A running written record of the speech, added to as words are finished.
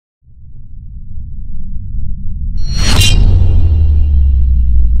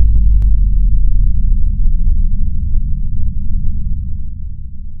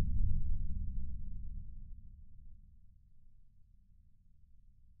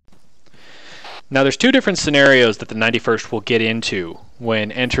Now there's two different scenarios that the 91st will get into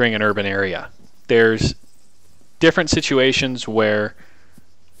when entering an urban area. There's different situations where,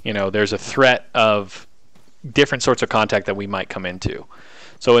 you know, there's a threat of different sorts of contact that we might come into.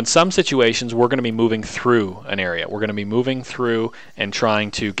 So in some situations, we're going to be moving through an area. We're going to be moving through and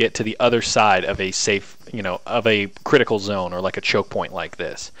trying to get to the other side of a safe, you know, of a critical zone, or like a choke point like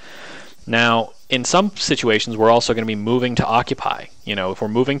this. Now, in some situations, we're also going to be moving to occupy. You know, if we're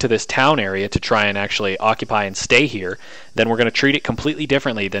moving to this town area to try and actually occupy and stay here, then we're going to treat it completely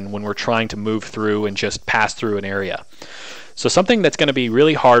differently than when we're trying to move through and just pass through an area. So something that's going to be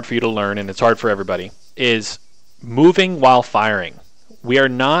really hard for you to learn, and it's hard for everybody, is moving while firing. We are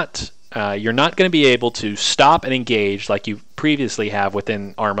not, you're not going to be able to stop and engage like you previously have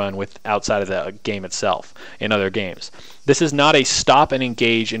within ARMA and with outside of the game itself in other games. This is not a stop and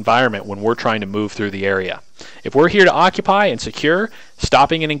engage environment when we're trying to move through the area. If we're here to occupy and secure,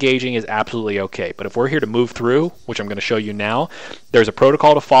 stopping and engaging is absolutely okay. But if we're here to move through, which I'm going to show you now, there's a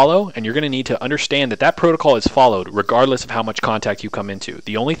protocol to follow, and you're going to need to understand that that protocol is followed regardless of how much contact you come into.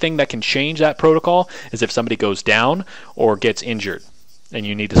 The only thing that can change that protocol is if somebody goes down or gets injured, and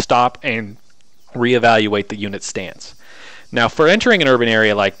you need to stop and reevaluate the unit stance. Now, for entering an urban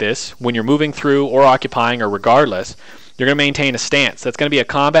area like this, when you're moving through or occupying or regardless, you're going to maintain a stance. That's going to be a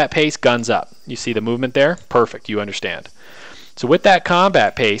combat pace, guns up. You see the movement there? Perfect, you understand. So with that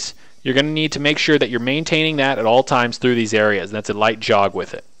combat pace, you're going to need to make sure that you're maintaining that at all times through these areas, and that's a light jog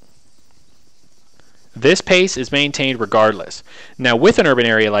with it. This pace is maintained regardless. Now, with an urban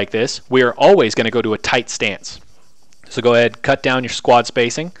area like this, we are always going to go to a tight stance. So go ahead, cut down your squad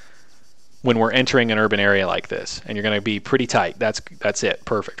spacing when we're entering an urban area like this, and you're going to be pretty tight. That's it,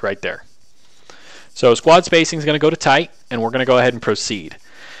 perfect, right there. So squad spacing is going to go to tight, and we're going to go ahead and proceed.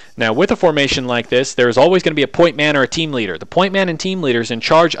 Now, with a formation like this, there's always going to be a point man or a team leader. The point man and team leader is in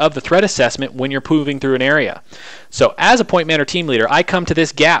charge of the threat assessment when you're moving through an area. So as a point man or team leader, I come to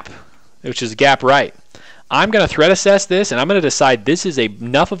this gap, which is gap right. I'm going to threat assess this, and I'm going to decide this is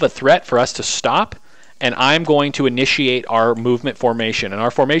enough of a threat for us to stop, and I'm going to initiate our movement formation. And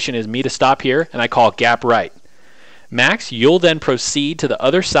our formation is me to stop here, and I call gap right. Max, you'll then proceed to the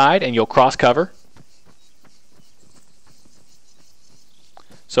other side, and you'll cross cover.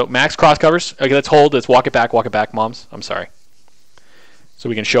 So Max cross covers. Okay, let's hold. Let's walk it back, moms. I'm sorry. So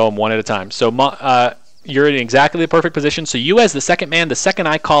we can show them one at a time. So you're in exactly the perfect position. So you as the second man, the second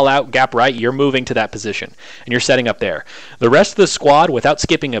I call out gap right, you're moving to that position, and you're setting up there. The rest of the squad, without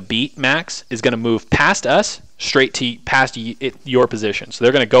skipping a beat, Max, is going to move past us, straight to past your position. So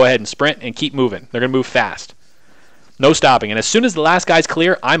they're going to go ahead and sprint and keep moving. They're going to move fast. No stopping. And as soon as the last guy's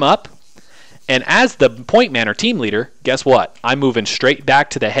clear, I'm up. And as the point man or team leader, guess what? I'm moving straight back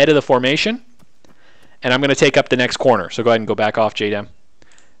to the head of the formation, and I'm going to take up the next corner. So go ahead and go back off, JDM.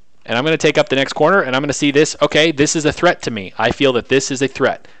 And I'm going to take up the next corner, and I'm going to see this. Okay, this is a threat to me. I feel that this is a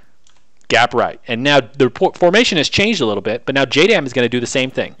threat. Gap right. And now the formation has changed a little bit, but now JDM is going to do the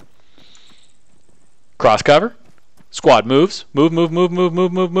same thing. Cross cover. Squad moves. Move.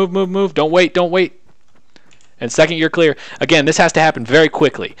 Don't wait. And second, you're clear. Again, this has to happen very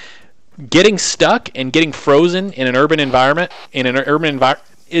quickly. Getting stuck and getting frozen in an urban environment,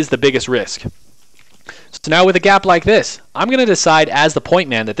 is the biggest risk. So now with a gap like this, I'm going to decide as the point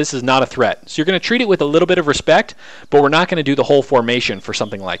man that this is not a threat. So you're going to treat it with a little bit of respect, but we're not going to do the whole formation for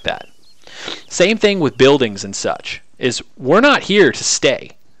something like that. Same thing with buildings and such, is we're not here to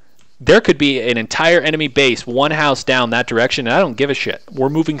stay. There could be an entire enemy base, one house down that direction, and I don't give a shit. We're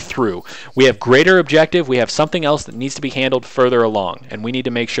moving through. We have greater objective. We have something else that needs to be handled further along, and we need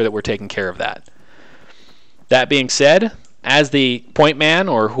to make sure that we're taking care of that. That being said, as the point man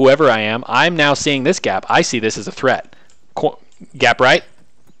or whoever I am, I'm now seeing this gap. I see this as a threat. Gap right.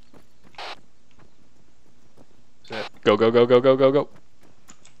 Go.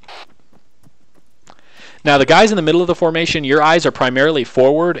 Now the guys in the middle of the formation, your eyes are primarily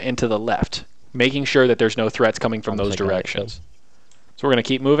forward and to the left, making sure that there's no threats coming from those directions. So we're going to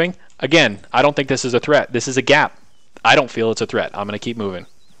keep moving. Again, I don't think this is a threat. This is a gap. I don't feel it's a threat. I'm going to keep moving.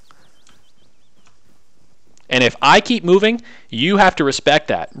 And if I keep moving, you have to respect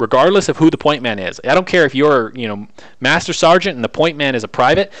that, regardless of who the point man is. I don't care if you're, Master Sergeant and the point man is a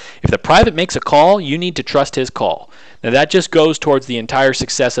private. If the private makes a call, you need to trust his call. Now that just goes towards the entire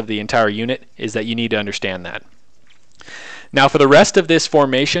success of the entire unit, is that you need to understand that. Now for the rest of this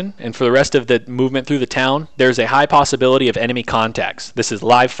formation and for the rest of the movement through the town, there's a high possibility of enemy contacts. This is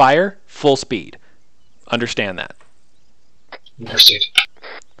live fire, full speed. Understand that. Understood.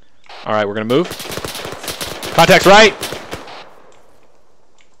 All right, we're going to move. Contact's right.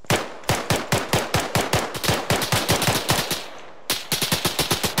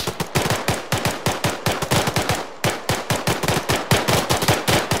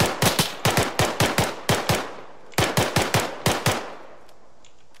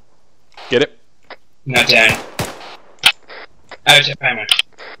 Not down. Out of ammo.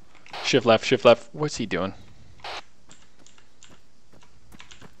 Shift left, shift left. What's he doing?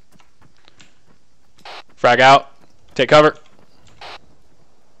 Frag out. Take cover.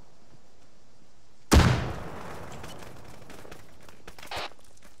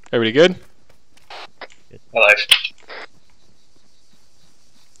 Everybody good? Alive.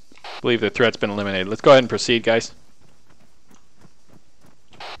 Believe the threat's been eliminated. Let's go ahead and proceed, guys.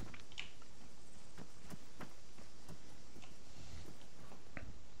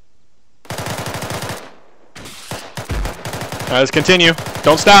 All right, let's continue.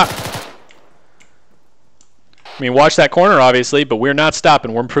 Don't stop. I mean, watch that corner, obviously, but we're not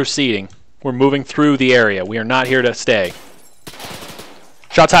stopping. We're proceeding. We're moving through the area. We are not here to stay.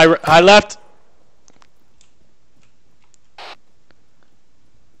 Shots high left.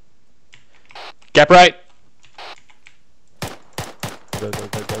 Gap right. Go, go, go,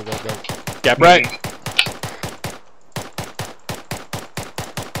 go, go, go. Gap right.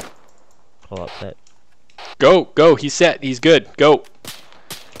 Pull up set. Go, go. He's set. He's good. Go.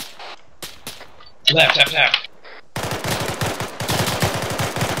 Left, left.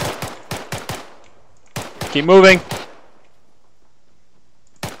 Keep moving.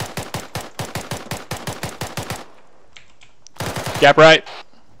 Gap right.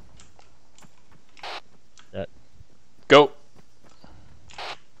 Set. Go.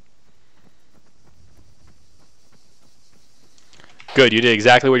 Good, you did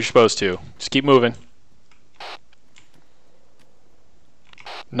exactly what you're supposed to. Just keep moving.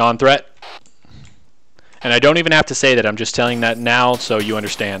 Non-threat. And I don't even have to say that, I'm just telling that now so you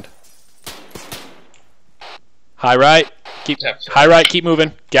understand. High right. High right, keep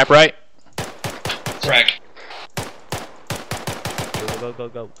moving. Gap right. Frag. Go, go, go,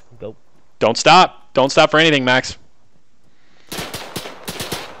 go, go. Don't stop. Don't stop for anything, Max.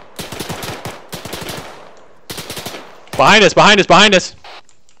 Behind us, behind us, behind us.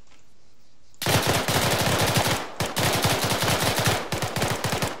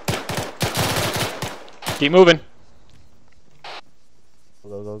 Keep moving.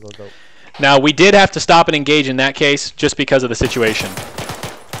 Go, go, go, go. Now, we did have to stop and engage in that case just because of the situation.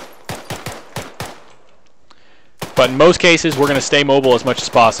 But in most cases, we're going to stay mobile as much as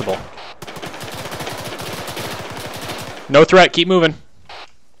possible. No threat. Keep moving.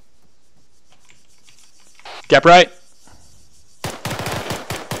 Gap right.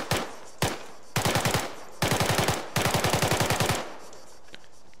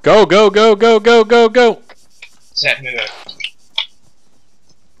 Go, go, go, go, go, go, go. Set, move out.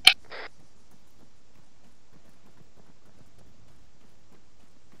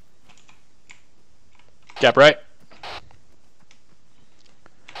 Gap right.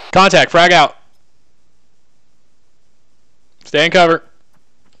 Contact, frag out. Stay in cover.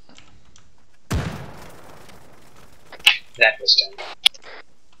 That was done.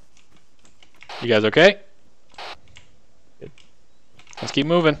 You guys okay? Good. Let's keep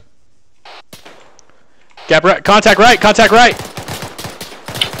moving. Gap right, contact right, contact right.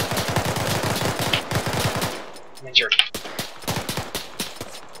 I'm injured.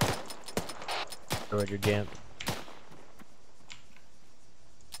 Roger, jam.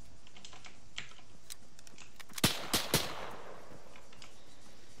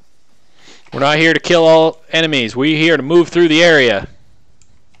 We're not here to kill all enemies. We're here to move through the area.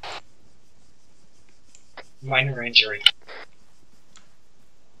 Minor injury.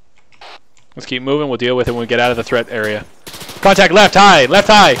 Let's keep moving. We'll deal with it when we get out of the threat area. Contact left high, left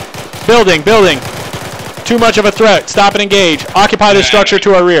high. Building, building. Too much of a threat. Stop and engage. Occupy the structure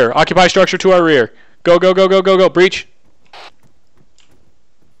to our rear. Occupy structure to our rear. Go, go, go, go, go, go. Breach.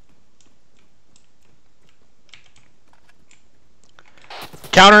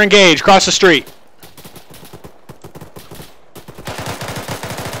 Counter engage. Cross the street.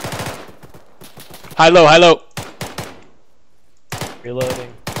 High low, high low. Reloading.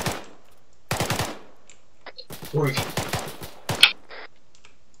 Roof.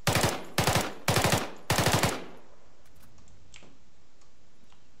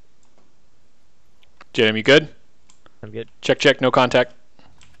 Jim, you good? I'm good. Check, check. No contact.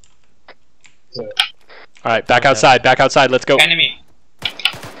 Good. All right, back outside. Back outside. Let's go. Enemy.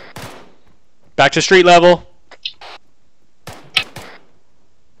 Back to street level.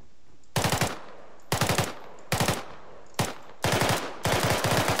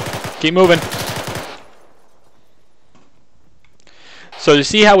 Keep moving. So you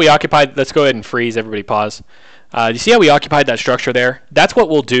see how we occupied, let's go ahead and freeze, everybody pause. You see how we occupied that structure there? That's what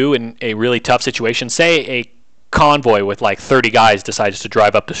we'll do in a really tough situation. Say a convoy with like 30 guys decides to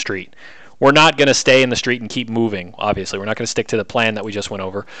drive up the street. we're not going to stay in the street and keep moving, obviously. We're not going to stick to the plan that we just went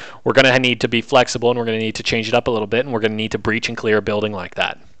over. We're going to need to be flexible, and we're going to need to change it up a little bit, and we're going to need to breach and clear a building like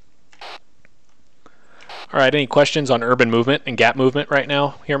that. All right, any questions on urban movement and gap movement right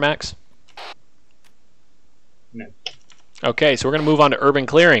now here, Max? No. Okay, so we're going to move on to urban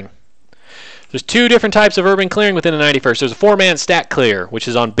clearing. There's two different types of urban clearing within the 91st. There's a 4-man stack clear, which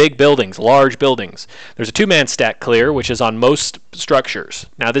is on big buildings, large buildings. There's a 2-man stack clear, which is on most structures.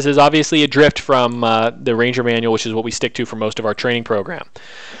 Now, this is obviously a drift from the Ranger Manual, which is what we stick to for most of our training program.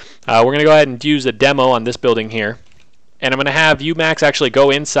 We're going to go ahead and use a demo on this building here. And I'm going to have you, Max, actually go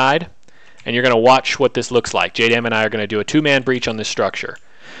inside, and you're going to watch what this looks like. JDM and I are going to do a 2-man breach on this structure.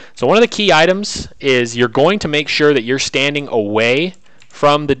 So one of the key items is you're going to make sure that you're standing away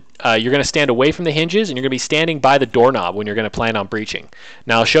from the, you're going to stand away from the hinges, and you're going to be standing by the doorknob when you're going to plan on breaching.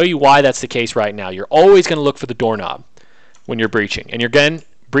 Now I'll show you why that's the case right now. You're always going to look for the doorknob when you're breaching, and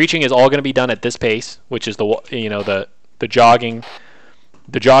breaching is all going to be done at this pace, which is the jogging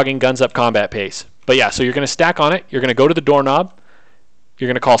guns up combat pace. But yeah, so you're going to stack on it. You're going to go to the doorknob. You're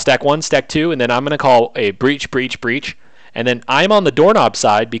going to call stack 1, stack 2, and then I'm going to call a breach, breach, breach. And then I'm on the doorknob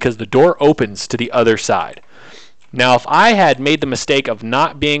side because the door opens to the other side. Now, if I had made the mistake of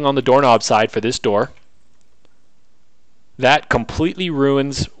not being on the doorknob side for this door, that completely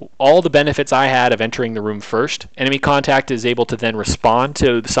ruins all the benefits I had of entering the room first. Enemy contact is able to then respond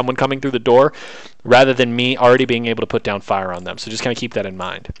to someone coming through the door rather than me already being able to put down fire on them. So just kind of keep that in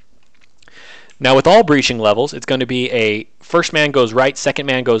mind. Now, with all breaching levels, it's going to be a first man goes right, second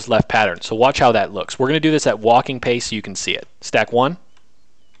man goes left pattern. So watch how that looks. We're going to do this at walking pace so you can see it. Stack 1.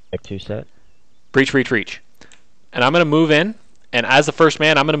 Stack 2 set. Breach, breach, breach. And I'm going to move in, and as the first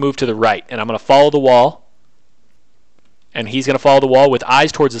man, I'm going to move to the right, and I'm going to follow the wall, and he's going to follow the wall with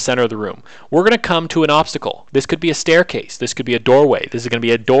eyes towards the center of the room. We're going to come to an obstacle. This could be a staircase. This could be a doorway. This is going to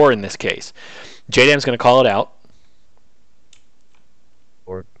be a door in this case. JDam's going to call it out.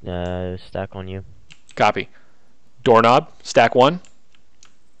 Or stack on you. Copy. Doorknob, stack 1.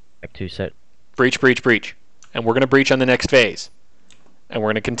 Stack 2 set. Breach, breach, breach. And we're going to breach on the next phase. And we're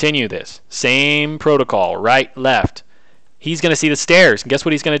going to continue this. Same protocol, right, left. He's going to see the stairs. And guess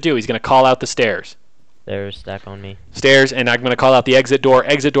what he's going to do? He's going to call out the stairs. Stairs, stack on me. Stairs, and I'm going to call out the exit door.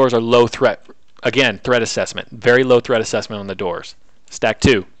 Exit doors are low threat. Again, threat assessment. Very low threat assessment on the doors. Stack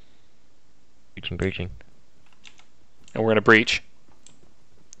 2. Breaching, breaching. And we're going to breach.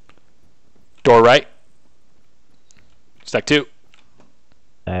 Door right. Stack 2.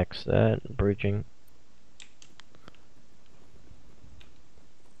 Stack set, breaching.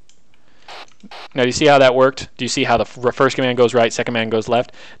 Now, do you see how that worked? Do you see how the first command goes right, second man goes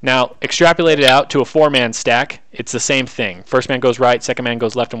left? Now, extrapolate it out to a 4-man stack. It's the same thing. First man goes right, second man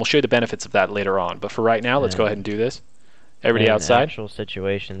goes left, and we'll show you the benefits of that later on. But for right now, let's go ahead and do this. Everybody outside. In an actual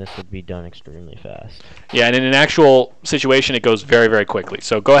situation, this would be done extremely fast. Yeah, and in an actual situation, it goes very, very quickly.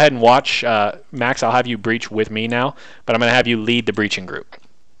 So go ahead and watch. Max, I'll have you breach with me now, but I'm going to have you lead the breaching group.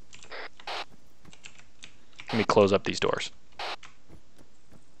 Let me close up these doors.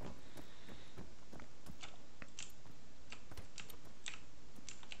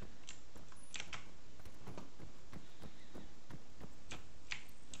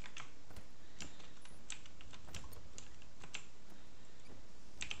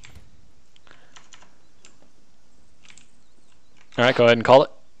 All right, go ahead and call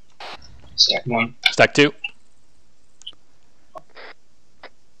it. Stack 1. Stack 2.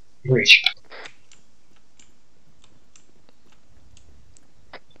 Breach.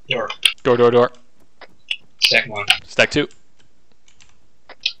 Door. Door, door, door. Stack 1. Stack 2.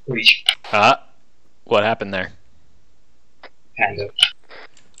 Breach. What happened there? Handle.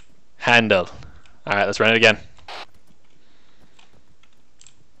 Handle. All right, let's run it again.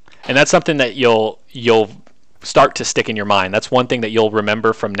 And that's something that you'll start to stick in your mind. That's one thing that you'll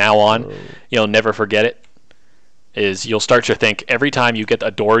remember from now on. You'll never forget it. Is you'll start to think every time you get a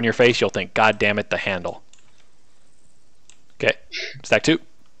door in your face, you'll think, God damn it, the handle. Okay, stack 2.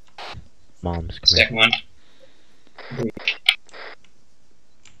 Moms. Stack 1.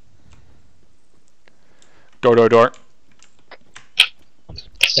 Door, door, door.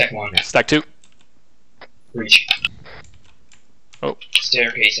 Stack 1. Stack 2. Breach. Oh.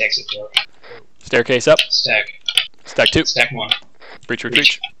 Staircase, exit door. Staircase up. Stack. Stack 2. Stack 1. Breach,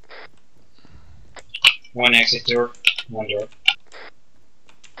 breach. 1 exit door. 1 door.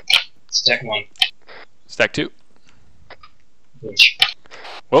 Stack 1. Stack 2. Breach.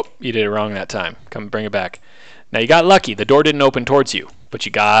 Whoop, you did it wrong that time. Come bring it back. Now you got lucky. The door didn't open towards you, but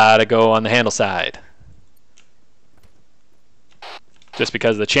you gotta go on the handle side. Just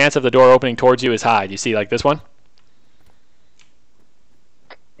because the chance of the door opening towards you is high. Do you see like this one?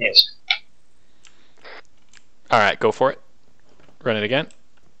 Yes. All right, go for it. Run it again.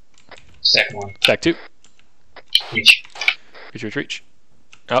 Stack 1. Stack 2. Reach. Reach.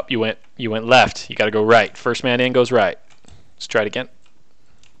 Oh, you went left. You got to go right. First man in goes right. Let's try it again.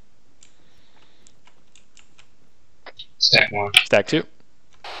 Stack 1. Stack 2.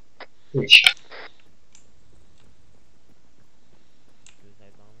 Reach.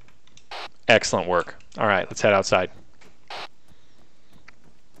 Excellent work. All right, let's head outside.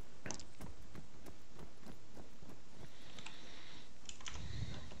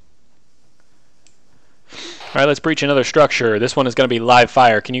 All right, let's breach another structure. This one is going to be live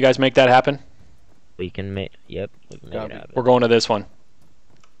fire. Can you guys make that happen? We can make. Yep, we can make it happen. We're going to this one.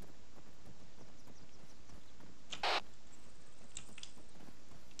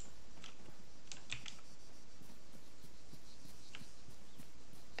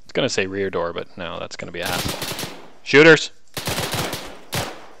 It's going to say rear door, but no, that's going to be a hassle. Shooters.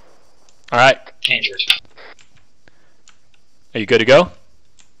 All right. Injured. Are you good to go?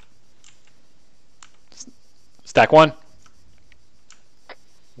 Stack 1.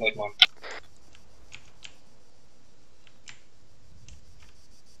 Wait 1.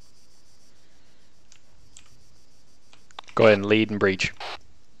 Go ahead and lead and breach.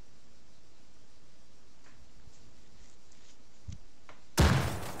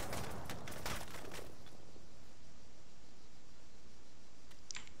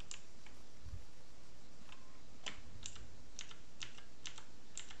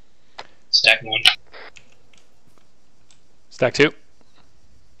 Stack 1. Stack 2.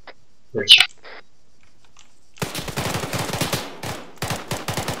 Reach.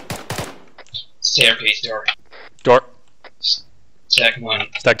 Staircase door. Door. Stack 1.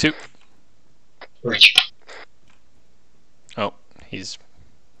 Stack 2. Reach. Oh, he's...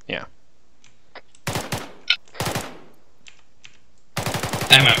 yeah.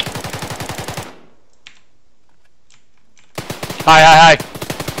 Ammo. Hi.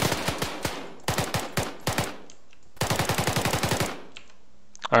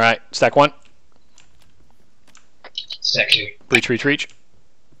 All right, stack 1. Stack 2. Breach.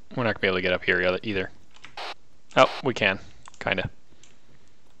 We're not going to be able to get up here either. Oh, we can. Kinda.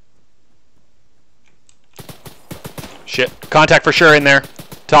 Shit. Contact for sure in there.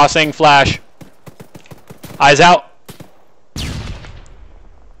 Tossing, flash. Eyes out.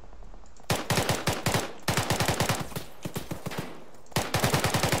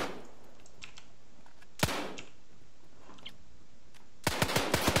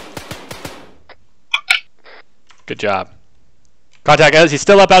 Good job. Contact us. He's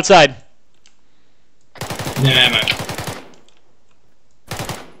still up outside. No ammo.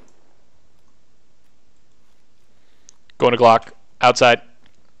 Going to Glock. Outside.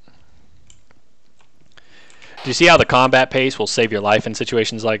 Do you see how the combat pace will save your life in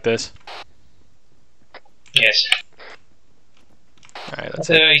situations like this? Yes. Alright, that's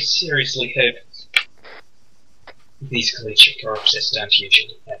So it. I seriously hope these glitchy corpses don't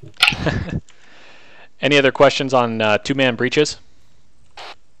usually happen. Any other questions on two-man breaches?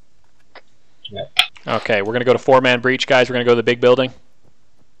 No. Okay, we're going to go to four-man breach, guys. We're going to go to the big building.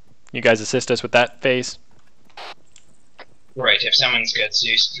 You guys assist us with that phase. Right, if someone's got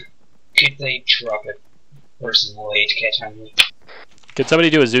Zeus, could they drop a personal aid kit on me? Could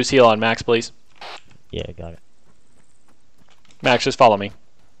somebody do a Zeus heal on Max, please? Yeah, got it. Max, just follow me.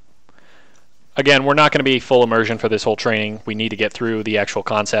 Again, we're not going to be full immersion for this whole training. We need to get through the actual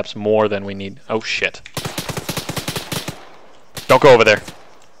concepts more than we need. Oh, shit. Don't go over there.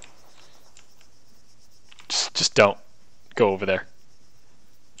 Just don't go over there.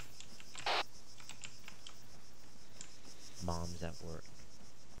 Mom's at work.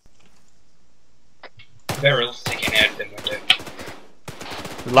 Barrel sticking out the window.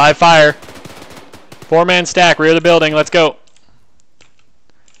 Live fire. Four-man stack, rear of the building. Let's go.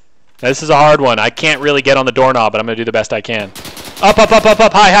 Now, this is a hard one. I can't really get on the doorknob, but I'm going to do the best I can. Up, up, up, up,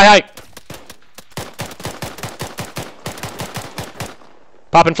 up. High, high, high.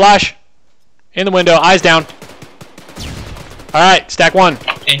 Pop and flash. In the window. Eyes down. All right, stack one.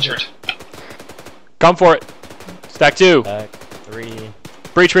 Injured. Come for it. Stack two. Back, 3.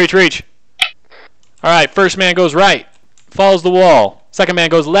 Breach, reach, reach. All right, first man goes right. Follows the wall. Second man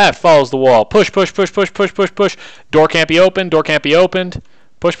goes left. Follows the wall. Push, push, push, push, push, push, push. Door can't be opened. Door can't be opened.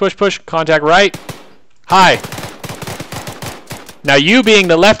 Push, push, push. Contact right. High. Now you being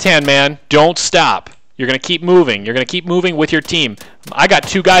the left-hand man, don't stop. You're going to keep moving. You're going to keep moving with your team. I got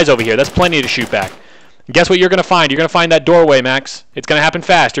 2 guys over here. That's plenty to shoot back. And guess what you're going to find? You're going to find that doorway, Max. It's going to happen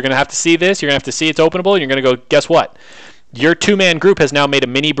fast. You're going to have to see this. You're going to have to see it's openable. And you're going to go, guess what? Your 2-man group has now made a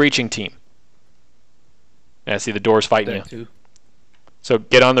mini breaching team. And I see the doors fighting you. Too. So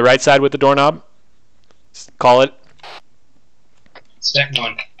get on the right side with the doorknob. Call it. Stack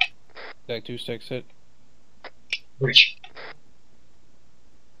 1. Stack 2, stack set. Breach.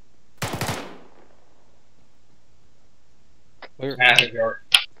 Clear. Out of your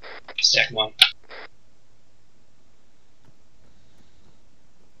stack 1.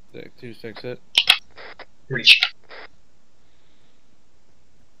 Stack 2, stack set. Breach.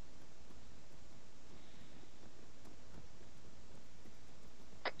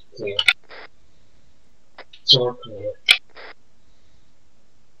 Clear. Sword clear.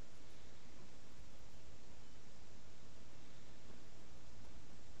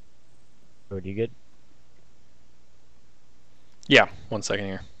 Are you good? Yeah, 1 second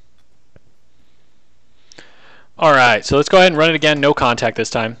here. All right, so let's go ahead and run it again. No contact this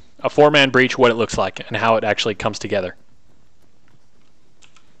time. A 4-man breach, what it looks like, and how it actually comes together.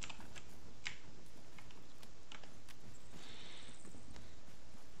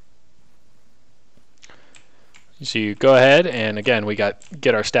 So you go ahead, and again, we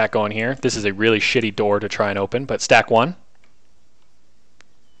get our stack going here. This is a really shitty door to try and open, but stack 1.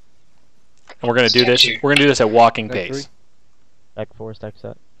 And we're going to do this. We're going to do this at walking Stack pace. 3. Stack 4, stack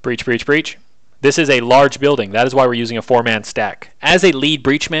set. Breach, breach, breach. This is a large building. That is why we're using a 4-man stack. As a lead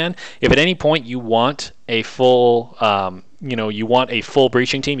breach man, if at any point you want a full, you want a full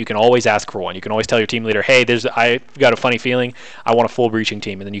breaching team, you can always ask for one. You can always tell your team leader, hey, I've got a funny feeling, I want a full breaching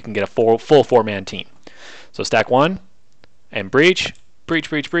team, and then you can get a full 4-man team. So stack 1 and breach, breach,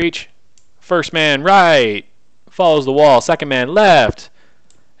 breach, breach. First man right, follows the wall. Second man left,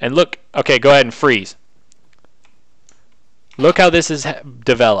 and look. Okay, go ahead and freeze. Look how this is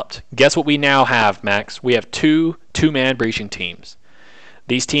developed. Guess what we now have, Max? We have 2-man breaching teams.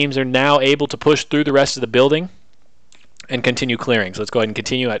 These teams are now able to push through the rest of the building and continue clearing. So let's go ahead and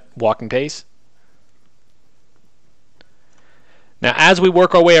continue at walking pace. Now, as we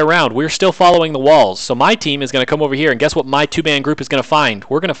work our way around, we're still following the walls. So my team is going to come over here, and guess what my 2-man group is going to find?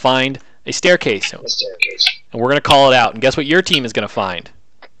 We're going to find a staircase. The staircase. And we're going to call it out. And guess what your team is going to find?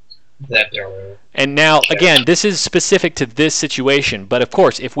 That door. And now, again, this is specific to this situation. But, of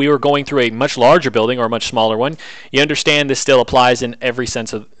course, if we were going through a much larger building or a much smaller one, you understand this still applies in every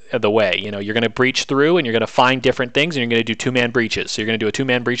sense of the way. You know, you're going to breach through, and you're going to find different things, and you're going to do 2-man breaches. So you're going to do a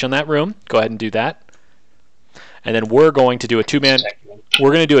 2-man breach on that room. Go ahead and do that. And then we're going to do a 2-man. We're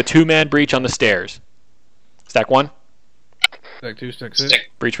going to do a 2-man breach on the stairs. Stack 1. Stack 2, stack set.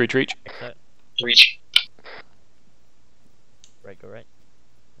 Stack. Breach, breach, breach. Stack set. Breach. Right, go right.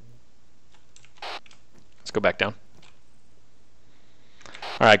 Let's go back down.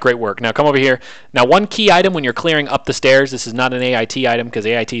 All right, great work. Now come over here. Now one key item when you're clearing up the stairs, this is not an AIT item because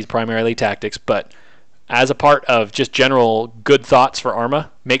AIT is primarily tactics, but as a part of just general good thoughts for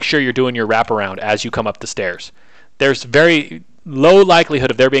Arma, make sure you're doing your wraparound as you come up the stairs. There's very low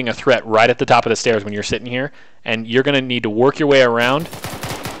likelihood of there being a threat right at the top of the stairs when you're sitting here, and you're going to need to work your way around.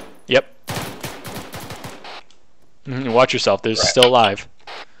 Yep. Watch yourself. There's still alive.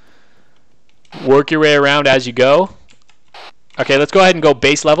 Work your way around as you go. Okay, let's go ahead and go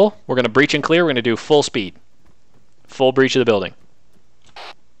base level. We're going to breach and clear. We're going to do full speed. Full breach of the building.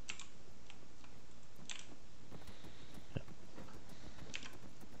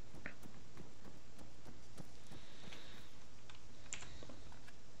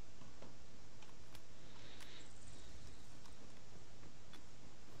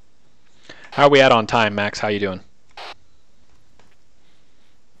 How are we at on time, Max? How you doing?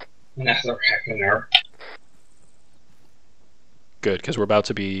 Another half an hour. Good, because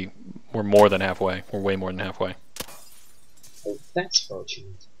we're more than halfway. We're way more than halfway. Oh, that's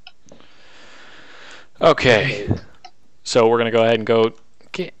fortunate. Okay, so we're gonna go ahead and go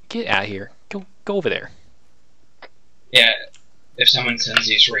get out of here. Go over there. Yeah, if someone sends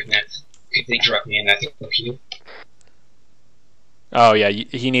these right now, could they drop me another heal? Oh yeah,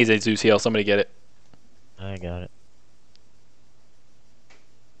 he needs a Zeus heal. Somebody get it. I got it.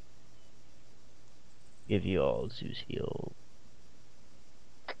 Give you all Zeus heal.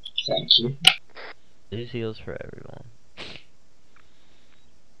 Thank you. Zeus heals for everyone.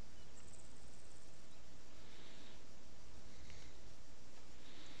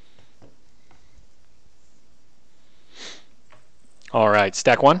 All right,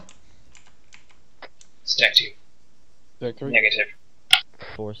 stack 1. Stack 2. Stack 3. Negative.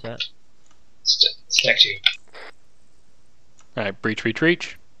 4 set. Stack 2. All right, breach, reach,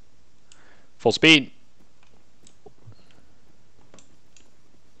 reach. Full speed.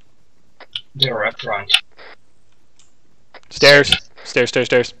 Door up front. Stairs. Stairs, stairs,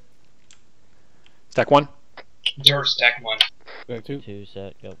 stairs. Stack 1. Door stack 1. Stack 2. 2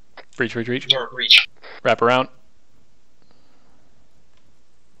 set, go. Breach, reach, reach. Door breach. Wrap around.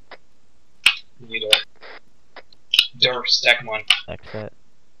 New door. Door, stack 1. Back set.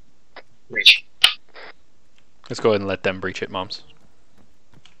 Breach. Let's go ahead and let them breach it, moms.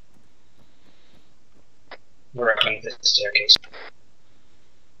 We're up on the staircase.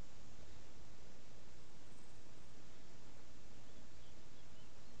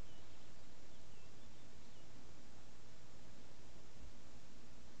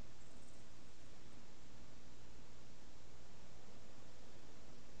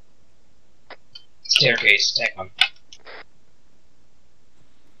 Staircase, stack 1.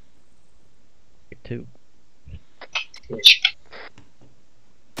 Back 2. Breach.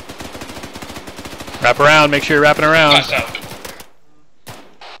 Wrap around, make sure you're wrapping around. Hostile.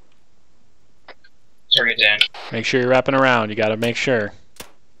 Target down. Make sure you're wrapping around, you gotta make sure.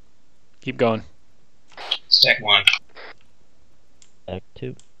 Keep going. Stack 1. Back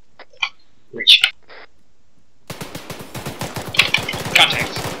 2. Breach.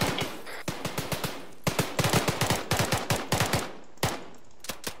 Contact.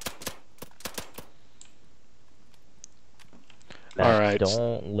 All right.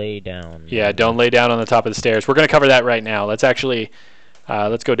 Don't lay down. Yeah, don't lay down on the top of the stairs. We're going to cover that right now. Let's actually,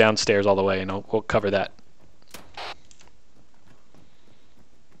 let's go downstairs all the way, and we'll cover that.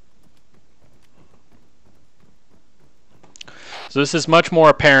 So this is much more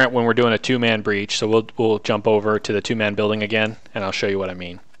apparent when we're doing a two-man breach. So we'll jump over to the two-man building again, and I'll show you what I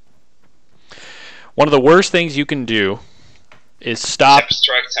mean. One of the worst things you can do is stop.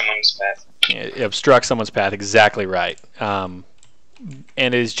 Obstruct someone's path. Obstruct someone's path. Exactly right.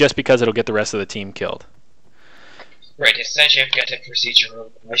 And it is just because it'll get the rest of the team killed. Right, as such, I've got a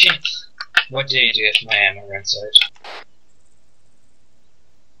procedural question. What do you do if my ammo runs out?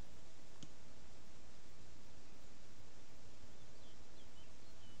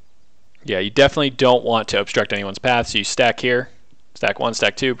 Yeah, you definitely don't want to obstruct anyone's path, so you stack here. Stack 1,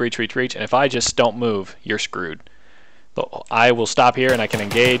 stack 2, breach, breach, breach, and if I just don't move, you're screwed. I will stop here and I can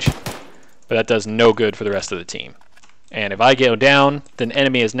engage, but that does no good for the rest of the team. And if I go down, the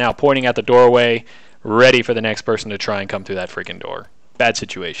enemy is now pointing at the doorway, ready for the next person to try and come through that freaking door. Bad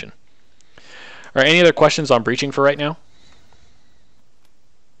situation. All right, any other questions on breaching for right now?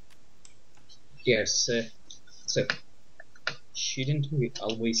 Yes, so shouldn't we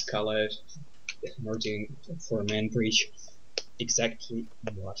always call out if we're doing for man breach exactly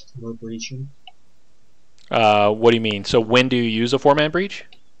what we're breaching? What do you mean? So when do you use a four-man breach?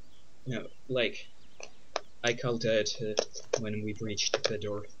 No, like I called out when we breached the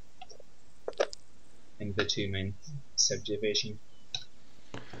door in the two-man subdivision.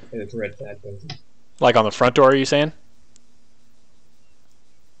 I've read that building. Like on the front door, are you saying?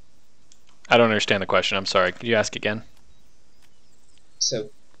 I don't understand the question. I'm sorry. Could you ask again?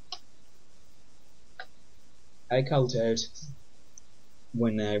 So I called out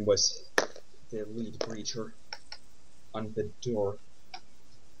when I was the lead breacher on the door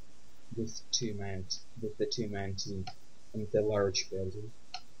with the two-man team in the large building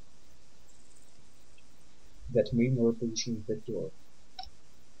that we were breaching the door.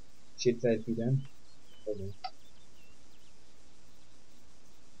 Should that be done? Or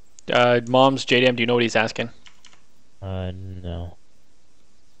no? Moms, JDM, do you know what he's asking? No.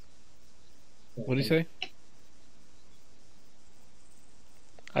 What did he say?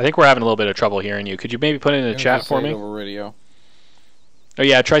 I think we're having a little bit of trouble hearing you. Could you maybe put it in the chat for me? Over radio. Oh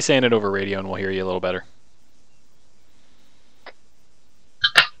yeah, try saying it over radio and we'll hear you a little better.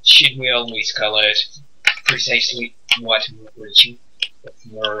 Should we always call out precisely what we're breaching?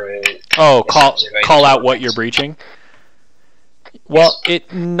 Oh, call out what you're breaching? Well,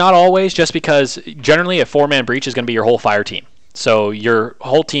 not always, just because generally a four-man breach is going to be your whole fire team. So your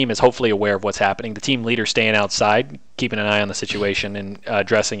whole team is hopefully aware of what's happening. The team leader staying outside, keeping an eye on the situation and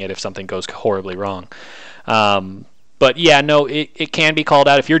addressing it if something goes horribly wrong. But yeah, no, it can be called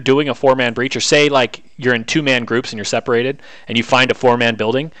out if you're doing a four-man breach, or say like you're in two-man groups and you're separated and you find a four-man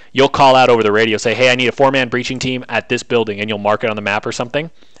building, you'll call out over the radio, say, hey, I need a four-man breaching team at this building, and you'll mark it on the map or something,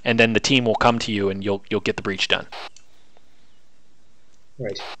 and then the team will come to you and you'll get the breach done.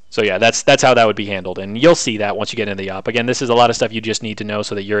 Right. So yeah, that's how that would be handled, and you'll see that once you get into the op. Again, this is a lot of stuff you just need to know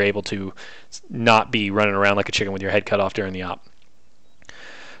so that you're able to not be running around like a chicken with your head cut off during the op.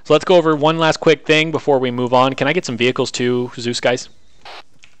 So let's go over one last quick thing before we move on. Can I get some vehicles too, Zeus guys?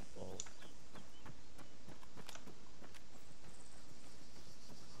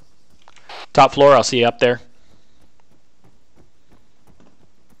 Top floor, I'll see you up there.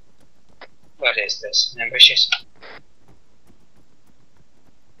 What is this? Ambitious?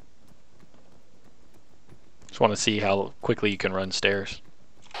 Just want to see how quickly you can run stairs.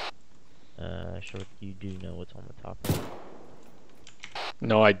 Sure, you do know what's on the top.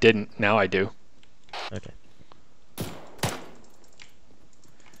 No, I didn't. Now I do. Okay.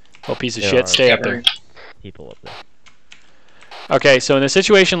 Little piece of There shit, are stay up there. people up there. Okay, so in a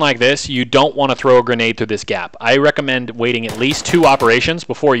situation like this, you don't want to throw a grenade through this gap. I recommend waiting at least 2 operations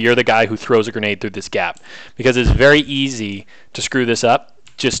before you're the guy who throws a grenade through this gap, because it's very easy to screw this up.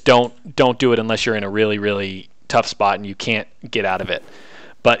 Just don't do it unless you're in a really, really tough spot and you can't get out of it.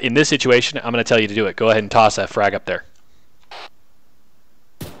 But in this situation, I'm going to tell you to do it. Go ahead and toss a frag up there.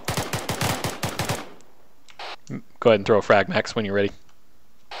 Go ahead and throw a frag, Max, when you're ready.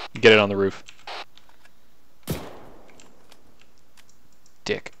 Get it on the roof.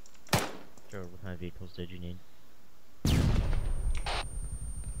 Dick. Sure, what kind of vehicles did you need?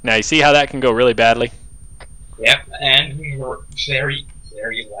 Now you see how that can go really badly? Yep, and we were very,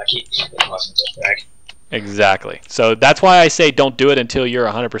 very lucky it wasn't a frag. Exactly. So that's why I say don't do it until you're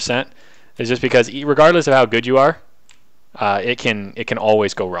 100%. It's just because regardless of how good you are, it can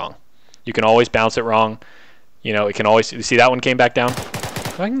always go wrong. You can always bounce it wrong. You know, it can always. You see that one came back down?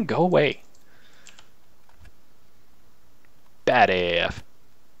 I can go away. Bad AAF.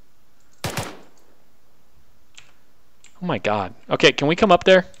 Oh my God. Okay, can we come up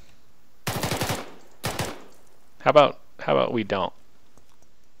there? How about we don't?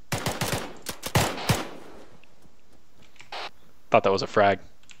 Thought that was a frag.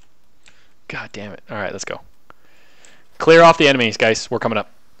 God damn it. All right, let's go. Clear off the enemies, guys. We're coming up.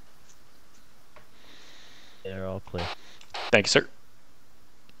 They're all clear. Thank you, sir.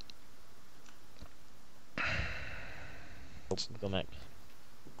 Go Max.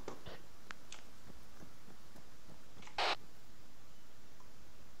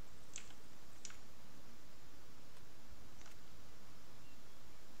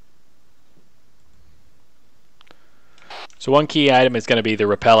 So one key item is going to be the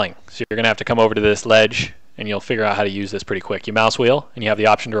rappelling. So you're going to have to come over to this ledge, and you'll figure out how to use this pretty quick. You mouse wheel, and you have the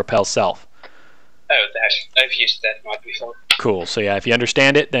option to rappel self. Oh, that. I've used that mod before. Cool. So yeah, if you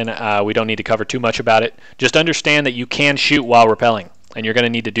understand it, then we don't need to cover too much about it. Just understand that you can shoot while rappelling, and you're going to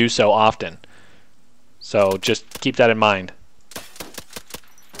need to do so often. So just keep that in mind.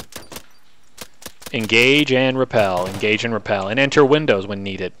 Engage and rappel, engage and rappel, and enter windows when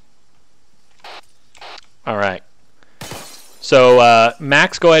needed. All right. So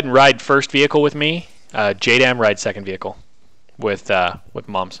Max, go ahead and ride first vehicle with me. JDAM ride second vehicle with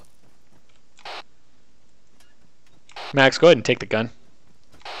Moms. Max, go ahead and take the gun.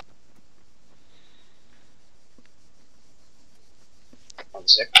 One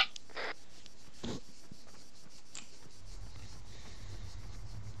sec.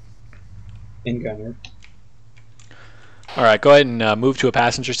 In gunner. All right, go ahead and move to a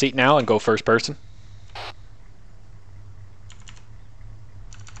passenger seat now and go first person.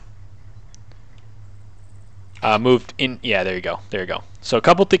 Moved in. Yeah, there you go. There you go. So a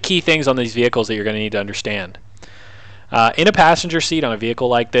couple of the key things on these vehicles that you're going to need to understand. In a passenger seat on a vehicle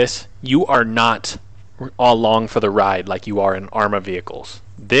like this, you are not along for the ride like you are in ARMA vehicles.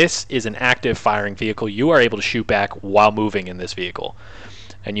 This is an active firing vehicle. You are able to shoot back while moving in this vehicle,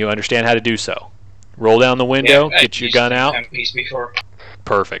 and you understand how to do so. Roll down the window, get your gun out. Before.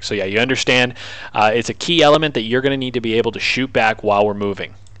 Perfect. So yeah, you understand. It's a key element that you're going to need to be able to shoot back while we're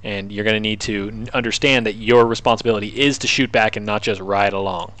moving. And you're going to need to understand that your responsibility is to shoot back and not just ride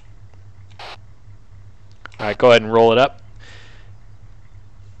along. All right, go ahead and roll it up.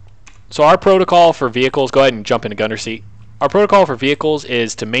 So our protocol for vehicles, go ahead and jump into gunner seat. Our protocol for vehicles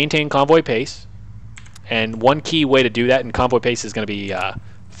is to maintain convoy pace. And one key way to do that, and convoy pace is going to be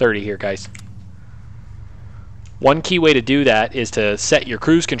 30 here, guys. One key way to do that is to set your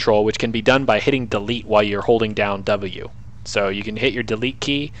cruise control, which can be done by hitting delete while you're holding down W. So you can hit your delete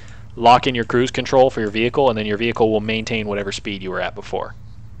key, lock in your cruise control for your vehicle, and then your vehicle will maintain whatever speed you were at before,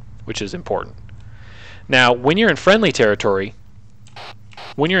 which is important. Now, when you're in friendly territory,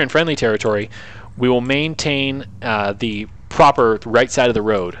 we will maintain the proper right side of the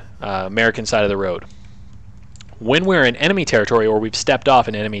road, American side of the road. When we're in enemy territory or we've stepped off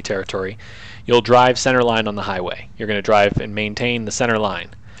in enemy territory, you'll drive center line on the highway. You're going to drive and maintain the center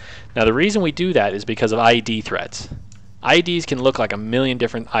line. Now, the reason we do that is because of IED threats. IEDs can look like a million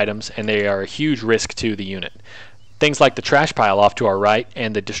different items, and they are a huge risk to the unit. Things like the trash pile off to our right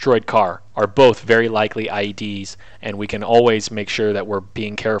and the destroyed car are both very likely IEDs, and we can always make sure that we're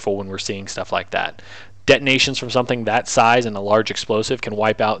being careful when we're seeing stuff like that. Detonations from something that size and a large explosive can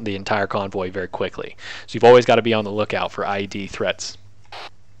wipe out the entire convoy very quickly. So you've always got to be on the lookout for IED threats.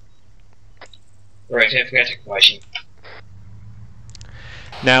 Right, I've got a question.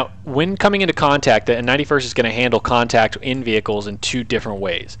 Now, when coming into contact, the 91st is going to handle contact in vehicles in 2 different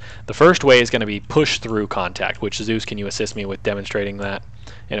ways. The first way is going to be push-through contact, which Zeus, can you assist me with demonstrating that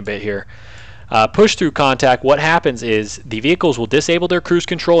in a bit here? Push through contact, what happens is the vehicles will disable their cruise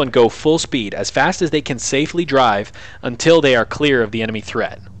control and go full speed as fast as they can safely drive until they are clear of the enemy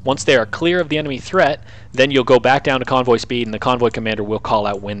threat. Once they are clear of the enemy threat, then you'll go back down to convoy speed and the convoy commander will call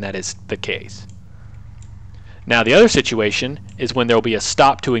out when that is the case. Now the other situation is when there will be a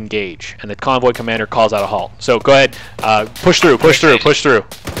stop to engage and the convoy commander calls out a halt. So go ahead, push through, push through, push through.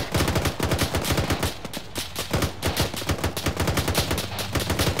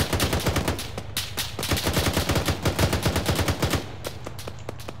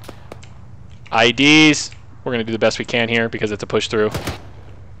 IDs, we're going to do the best we can here because it's a push through.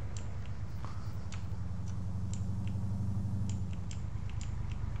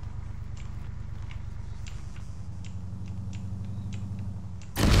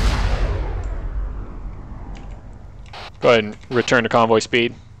 Go ahead and return to convoy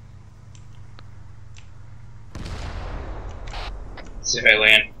speed.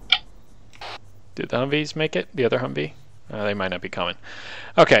 Civilian. Did the Humvees make it? The other Humvee? They might not be coming.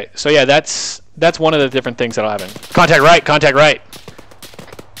 Okay, so yeah, that's one of the different things that'll happen. Contact right, contact right.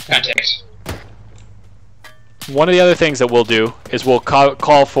 Contact. One of the other things that we'll do is we'll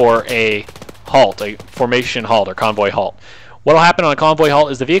call for a halt, a formation halt or convoy halt. What'll happen on a convoy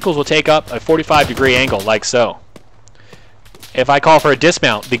halt is the vehicles will take up a 45-degree angle, like so. If I call for a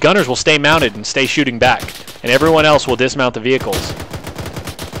dismount, the gunners will stay mounted and stay shooting back, and everyone else will dismount the vehicles.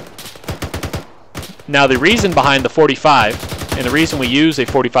 Now the reason behind the 45, and the reason we use a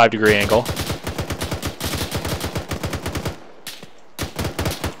 45-degree angle,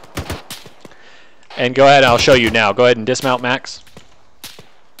 and go ahead, I'll show you now. Go ahead and dismount Max.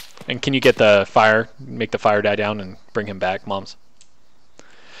 And can you get the fire, make the fire die down and bring him back, Moms?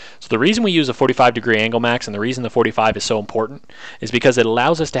 So the reason we use a 45-degree angle, Max, and the reason the 45 is so important is because it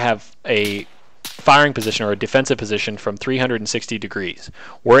allows us to have a firing position or a defensive position from 360 degrees.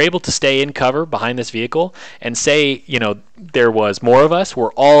 We're able to stay in cover behind this vehicle and say, you know, there was more of us,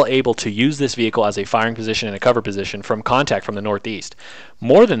 we're all able to use this vehicle as a firing position and a cover position from contact from the northeast.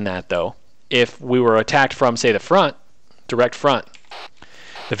 More than that, though, if we were attacked from, say, the front, direct front,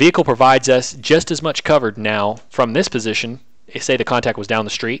 the vehicle provides us just as much cover now from this position. Say the contact was down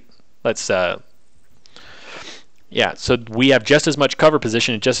the street. Yeah, so we have just as much cover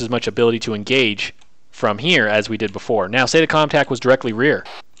position and just as much ability to engage from here as we did before. Now, say the contact was directly rear.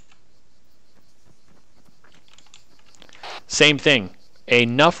 Same thing.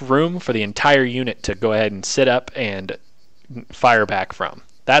 Enough room for the entire unit to go ahead and sit up and fire back from.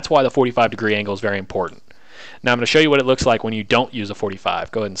 That's why the 45-degree angle is very important. Now, I'm going to show you what it looks like when you don't use a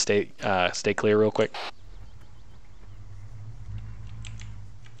 45. Go ahead and stay clear real quick.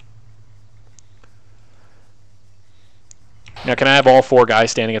 Now, can I have all 4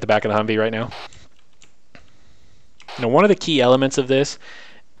 guys standing at the back of the Humvee right now? Now, one of the key elements of this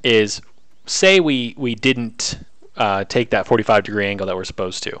is, say we didn't take that 45-degree angle that we're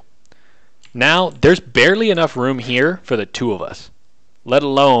supposed to. Now, there's barely enough room here for the 2 of us, let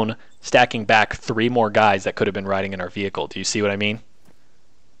alone stacking back 3 more guys that could have been riding in our vehicle. Do you see what I mean?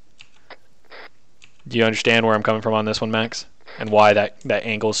 Do you understand where I'm coming from on this one, Max? And why that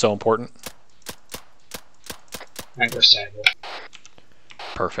angle is so important? Understandable.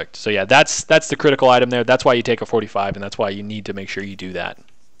 Perfect. So yeah, that's the critical item there. That's why you take a 45, and that's why you need to make sure you do that.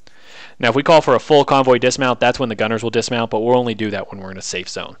 Now, if we call for a full convoy dismount, that's when the gunners will dismount, but we'll only do that when we're in a safe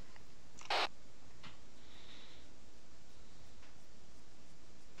zone.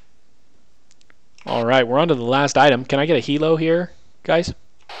 All right, we're on to the last item. Can I get a helo here, guys?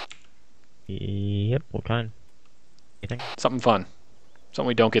 Yep, what kind? Anything? Something fun. Something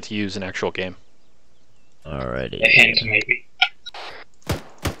we don't get to use in actual game. Alrighty. A hint, maybe.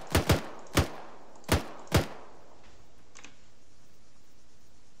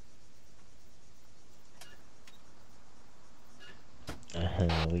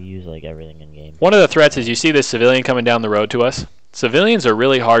 We use like everything in game. One of the threats is you see this civilian coming down the road to us. Civilians are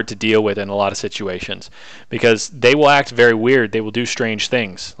really hard to deal with in a lot of situations because they will act very weird. They will do strange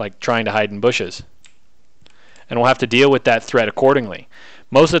things like trying to hide in bushes. And we'll have to deal with that threat accordingly.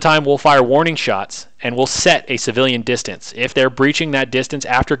 Most of the time we'll fire warning shots and we'll set a civilian distance. If they're breaching that distance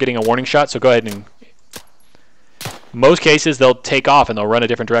after getting a warning shot, so go ahead and... Most cases they'll take off and they'll run a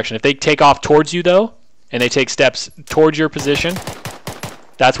different direction. If they take off towards you though, and they take steps towards your position,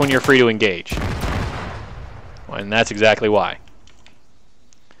 that's when you're free to engage. And that's exactly why.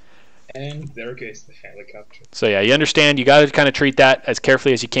 And there goes the helicopter. So yeah, you understand, you got to kind of treat that as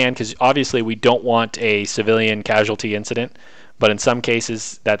carefully as you can because obviously we don't want a civilian casualty incident, but in some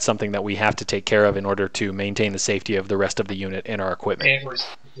cases that's something that we have to take care of in order to maintain the safety of the rest of the unit and our equipment. Okay, for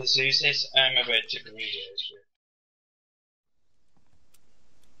the Zeus's, I'm about to read it here.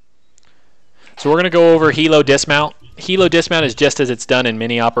 So we're going to go over helo dismount. Helo dismount is just as it's done in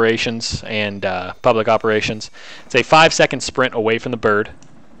mini operations and public operations. It's a 5-second sprint away from the bird.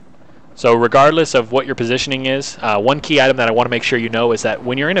 So regardless of what your positioning is, one key item that I want to make sure you know is that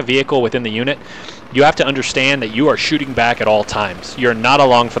when you're in a vehicle within the unit, you have to understand that you are shooting back at all times. You're not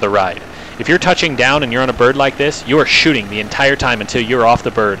along for the ride. If you're touching down and you're on a bird like this, you are shooting the entire time until you're off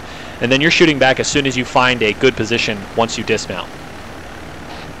the bird. And then you're shooting back as soon as you find a good position once you dismount.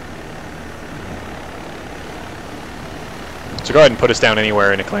 So go ahead and put us down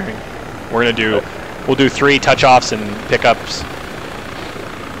anywhere in a clearing. We'll do 3 touch-offs and pickups.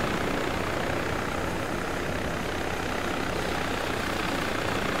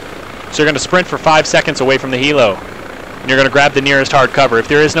 So you're going to sprint for 5 seconds away from the helo. And you're going to grab the nearest hard cover. If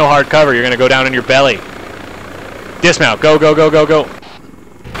there is no hard cover, you're going to go down on your belly. Dismount. Go, go, go, go, go.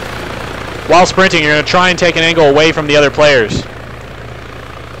 While sprinting, you're going to try and take an angle away from the other players.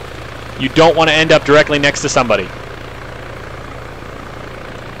 You don't want to end up directly next to somebody.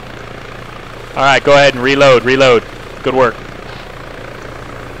 All right, go ahead and reload, reload. Good work.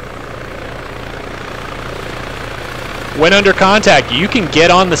 When under contact, you can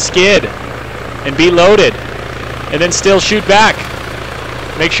get on the skid and be loaded and then still shoot back.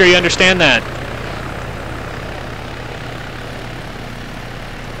 Make sure you understand that.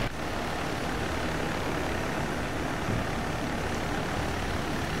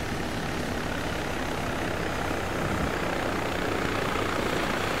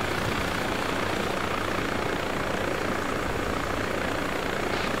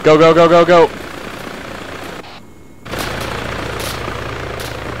 Go, go, go, go, go.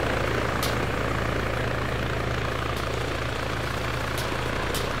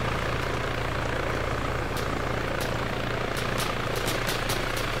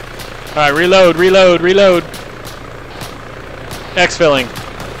 All right, reload, reload, reload. Exfilling.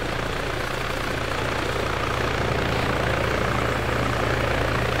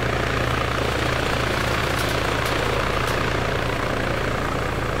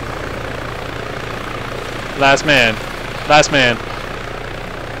 Last man. Last man.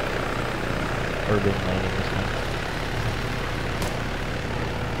 Urban landing this time.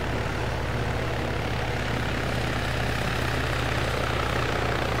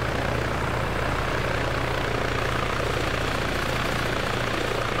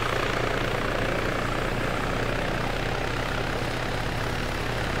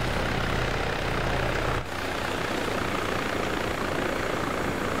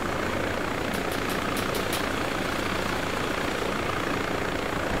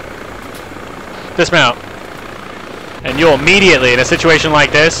 Dismount. And you'll immediately, in a situation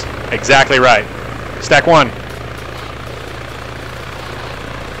like this, exactly right. Stack 1.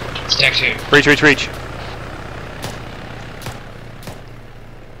 Stack 2. Reach, reach, reach.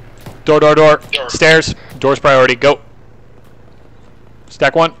 Door, door, door. Door. Stairs. Door's priority. Go.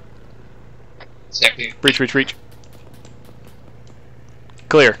 Stack 1. Stack 2. Reach, reach, reach.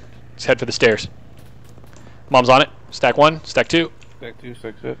 Clear. Let's head for the stairs. Mom's on it. Stack 1. Stack 2. Stack 2,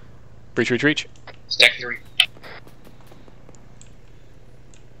 stack it. Reach, reach, reach. Stack 3.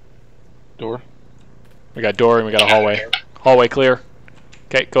 Door. We got door and we got a hallway. Hallway clear.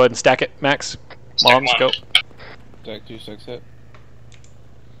 Okay, go ahead and stack it, Max. Stack Moms, 1. go. Stack 2, stack it.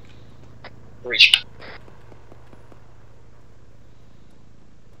 Reach.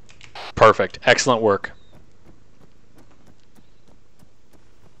 Perfect. Excellent work.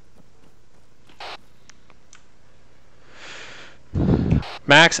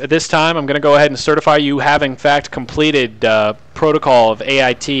 Max, at this time, I'm going to go ahead and certify you have, in fact, completed protocol of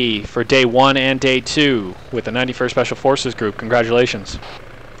AIT for Day 1 and Day 2 with the 91st Special Forces Group. Congratulations.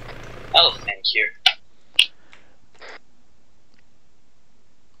 Oh, thank you.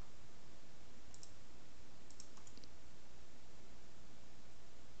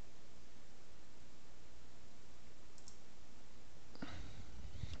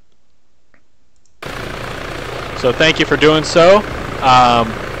 So thank you for doing so.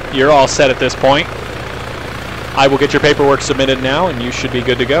 You're all set at this point. I will get your paperwork submitted now, and you should be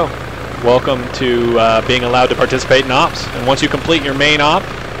good to go. Welcome to being allowed to participate in ops. And once you complete your main op,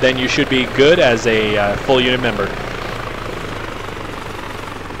 then you should be good as a full unit member.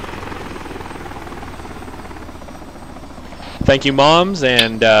 Thank you, Moms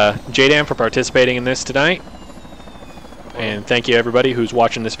and JDAM, for participating in this tonight. And thank you, everybody who's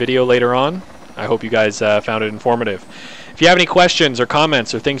watching this video later on. I hope you guys found it informative. If you have any questions or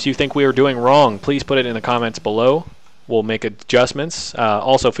comments or things you think we are doing wrong, please put it in the comments below. We'll make adjustments.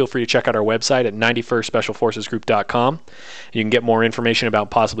 Also, feel free to check out our website at 91stspecialforcesgroup.com. You can get more information about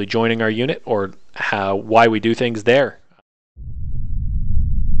possibly joining our unit or why we do things there.